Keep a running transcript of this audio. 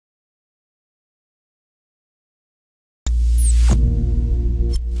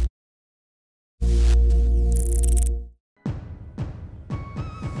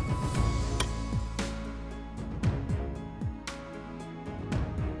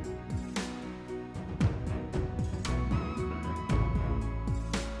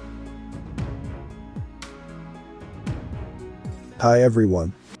Hi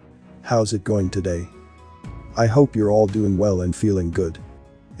everyone. How's it going today? I hope you're all doing well and feeling good.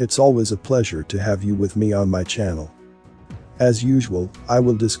 It's always a pleasure to have you with me on my channel. As usual, I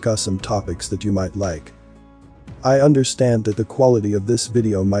will discuss some topics that you might like. I understand that the quality of this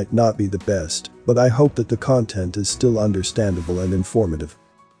video might not be the best, but I hope that the content is still understandable and informative.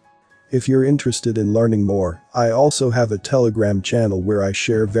 If you're interested in learning more, I also have a Telegram channel where I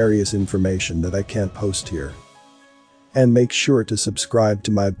share various information that I can't post here. And make sure to subscribe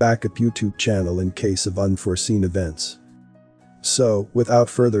to my backup YouTube channel in case of unforeseen events. So, without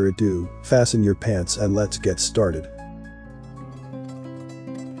further ado, fasten your pants and let's get started.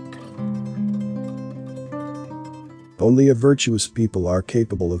 Only a virtuous people are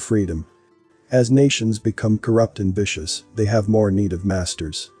capable of freedom. As nations become corrupt and vicious, they have more need of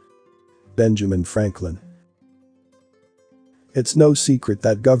masters. Benjamin Franklin. It's no secret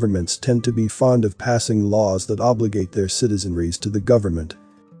that governments tend to be fond of passing laws that obligate their citizenry to the government.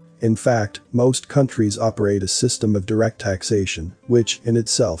 In fact, most countries operate a system of direct taxation, which, in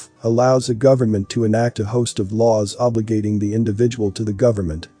itself, allows a government to enact a host of laws obligating the individual to the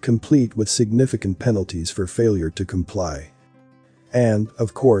government, complete with significant penalties for failure to comply. And,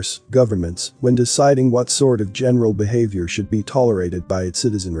 of course, governments, when deciding what sort of general behavior should be tolerated by its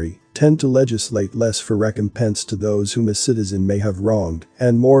citizenry, tend to legislate less for recompense to those whom a citizen may have wronged,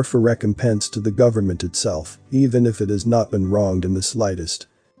 and more for recompense to the government itself, even if it has not been wronged in the slightest.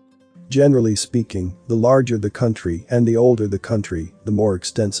 Generally speaking, the larger the country and the older the country, the more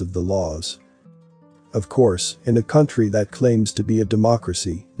extensive the laws. Of course, in a country that claims to be a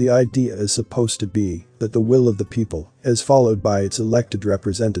democracy, the idea is supposed to be that the will of the people is followed by its elected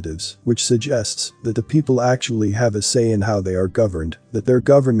representatives, which suggests that the people actually have a say in how they are governed, that their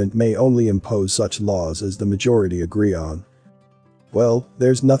government may only impose such laws as the majority agree on. Well,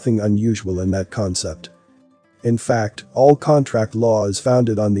 there's nothing unusual in that concept. In fact, all contract law is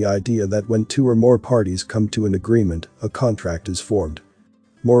founded on the idea that when two or more parties come to an agreement, a contract is formed.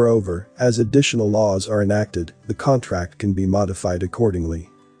 Moreover, as additional laws are enacted, the contract can be modified accordingly.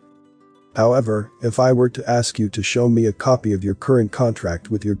 However, if I were to ask you to show me a copy of your current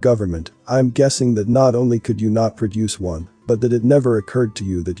contract with your government, I'm guessing that not only could you not produce one, but that it never occurred to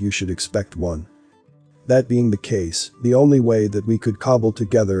you that you should expect one. That being the case, the only way that we could cobble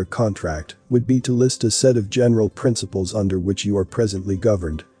together a contract would be to list a set of general principles under which you are presently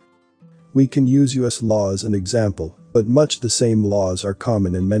governed. We can use US law as an example, but much the same laws are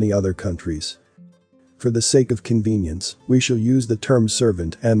common in many other countries. For the sake of convenience, we shall use the terms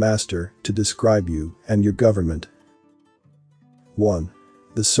servant and master to describe you and your government. 1.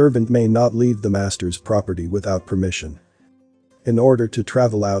 The servant may not leave the master's property without permission. In order to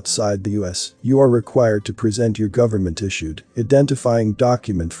travel outside the US, you are required to present your government-issued, identifying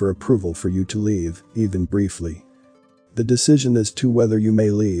document for approval for you to leave, even briefly. The decision as to whether you may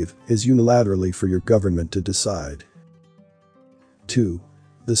leave is unilaterally for your government to decide. 2.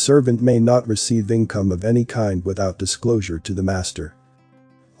 The servant may not receive income of any kind without disclosure to the master.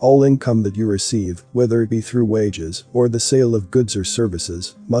 All income that you receive, whether it be through wages or the sale of goods or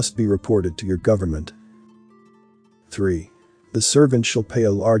services, must be reported to your government. 3. The servant shall pay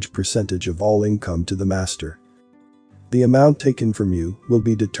a large percentage of all income to the master. The amount taken from you will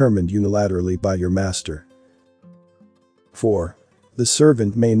be determined unilaterally by your master. 4. The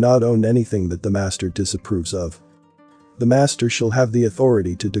servant may not own anything that the master disapproves of. The master shall have the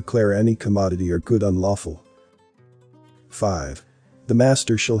authority to declare any commodity or good unlawful. 5. The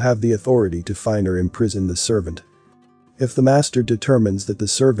master shall have the authority to fine or imprison the servant. If the master determines that the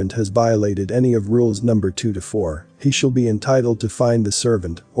servant has violated any of rules number 2 to 4, he shall be entitled to fine the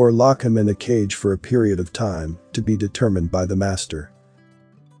servant or lock him in a cage for a period of time, to be determined by the master.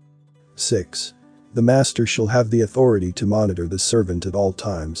 6. The master shall have the authority to monitor the servant at all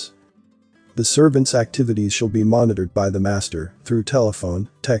times. The servant's activities shall be monitored by the master through telephone,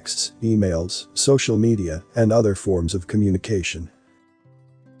 texts, emails, social media, and other forms of communication.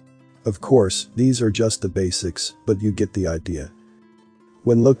 Of course, these are just the basics, but you get the idea.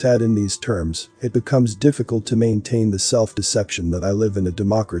 When looked at in these terms, it becomes difficult to maintain the self-deception that I live in a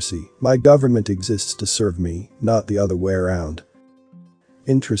democracy. My government exists to serve me, not the other way around.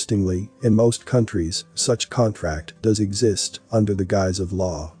 Interestingly, in most countries, such contract does exist under the guise of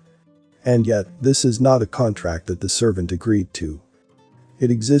law. And yet, this is not a contract that the servant agreed to. It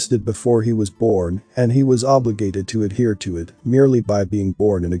existed before he was born, and he was obligated to adhere to it merely by being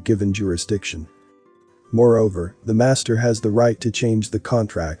born in a given jurisdiction. Moreover, the master has the right to change the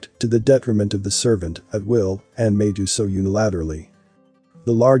contract to the detriment of the servant at will, and may do so unilaterally.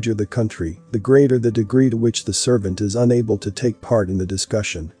 The larger the country, the greater the degree to which the servant is unable to take part in the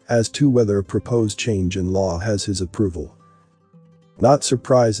discussion as to whether a proposed change in law has his approval. Not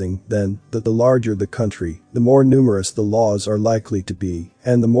surprising, then, that the larger the country, the more numerous the laws are likely to be,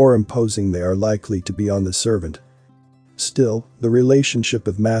 and the more imposing they are likely to be on the servant. Still, the relationship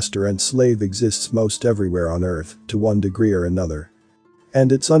of master and slave exists most everywhere on earth, to one degree or another.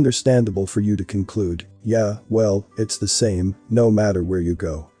 And it's understandable for you to conclude, yeah, well, it's the same, no matter where you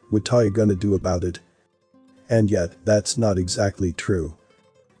go. What are you gonna do about it? And yet, that's not exactly true.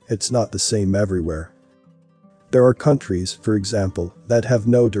 It's not the same everywhere. There are countries, for example, that have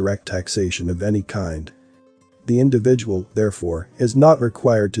no direct taxation of any kind. The individual, therefore, is not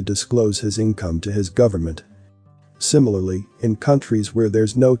required to disclose his income to his government. Similarly, in countries where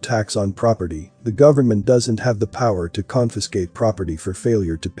there's no tax on property, the government doesn't have the power to confiscate property for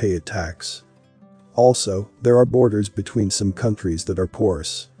failure to pay a tax. Also, there are borders between some countries that are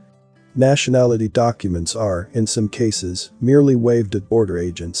porous. Nationality documents are, in some cases, merely waived at border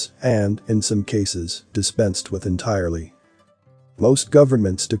agents and, in some cases, dispensed with entirely. Most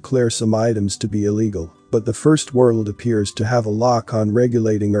governments declare some items to be illegal, but the first world appears to have a lock on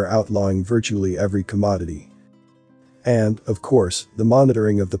regulating or outlawing virtually every commodity. And, of course, the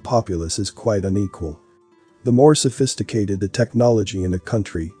monitoring of the populace is quite unequal. The more sophisticated the technology in a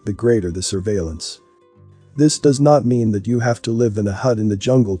country, the greater the surveillance. This does not mean that you have to live in a hut in the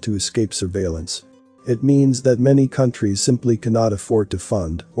jungle to escape surveillance. It means that many countries simply cannot afford to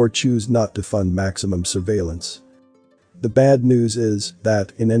fund or choose not to fund maximum surveillance. The bad news is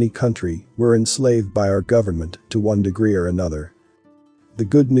that, in any country, we're enslaved by our government to one degree or another. The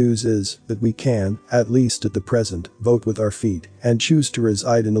good news is that we can, at least at the present, vote with our feet and choose to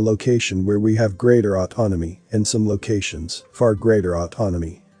reside in a location where we have greater autonomy, in some locations, far greater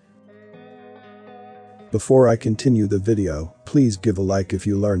autonomy. Before I continue the video, please give a like if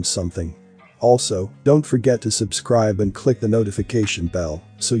you learned something. Also, don't forget to subscribe and click the notification bell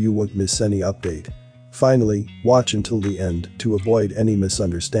so you won't miss any update. Finally, watch until the end to avoid any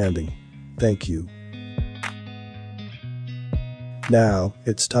misunderstanding. Thank you. Now,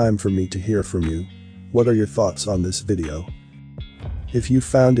 it's time for me to hear from you. What are your thoughts on this video? If you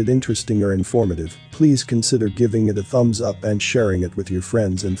found it interesting or informative, please consider giving it a thumbs up and sharing it with your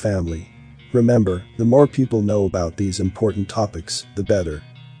friends and family. Remember, the more people know about these important topics, the better.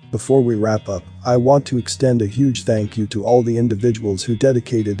 Before we wrap up, I want to extend a huge thank you to all the individuals who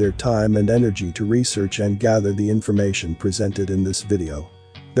dedicated their time and energy to research and gather the information presented in this video.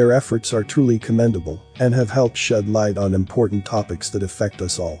 Their efforts are truly commendable and have helped shed light on important topics that affect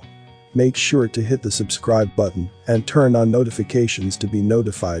us all. Make sure to hit the subscribe button and turn on notifications to be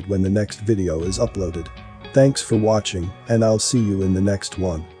notified when the next video is uploaded. Thanks for watching, and I'll see you in the next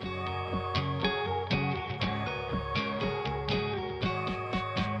one.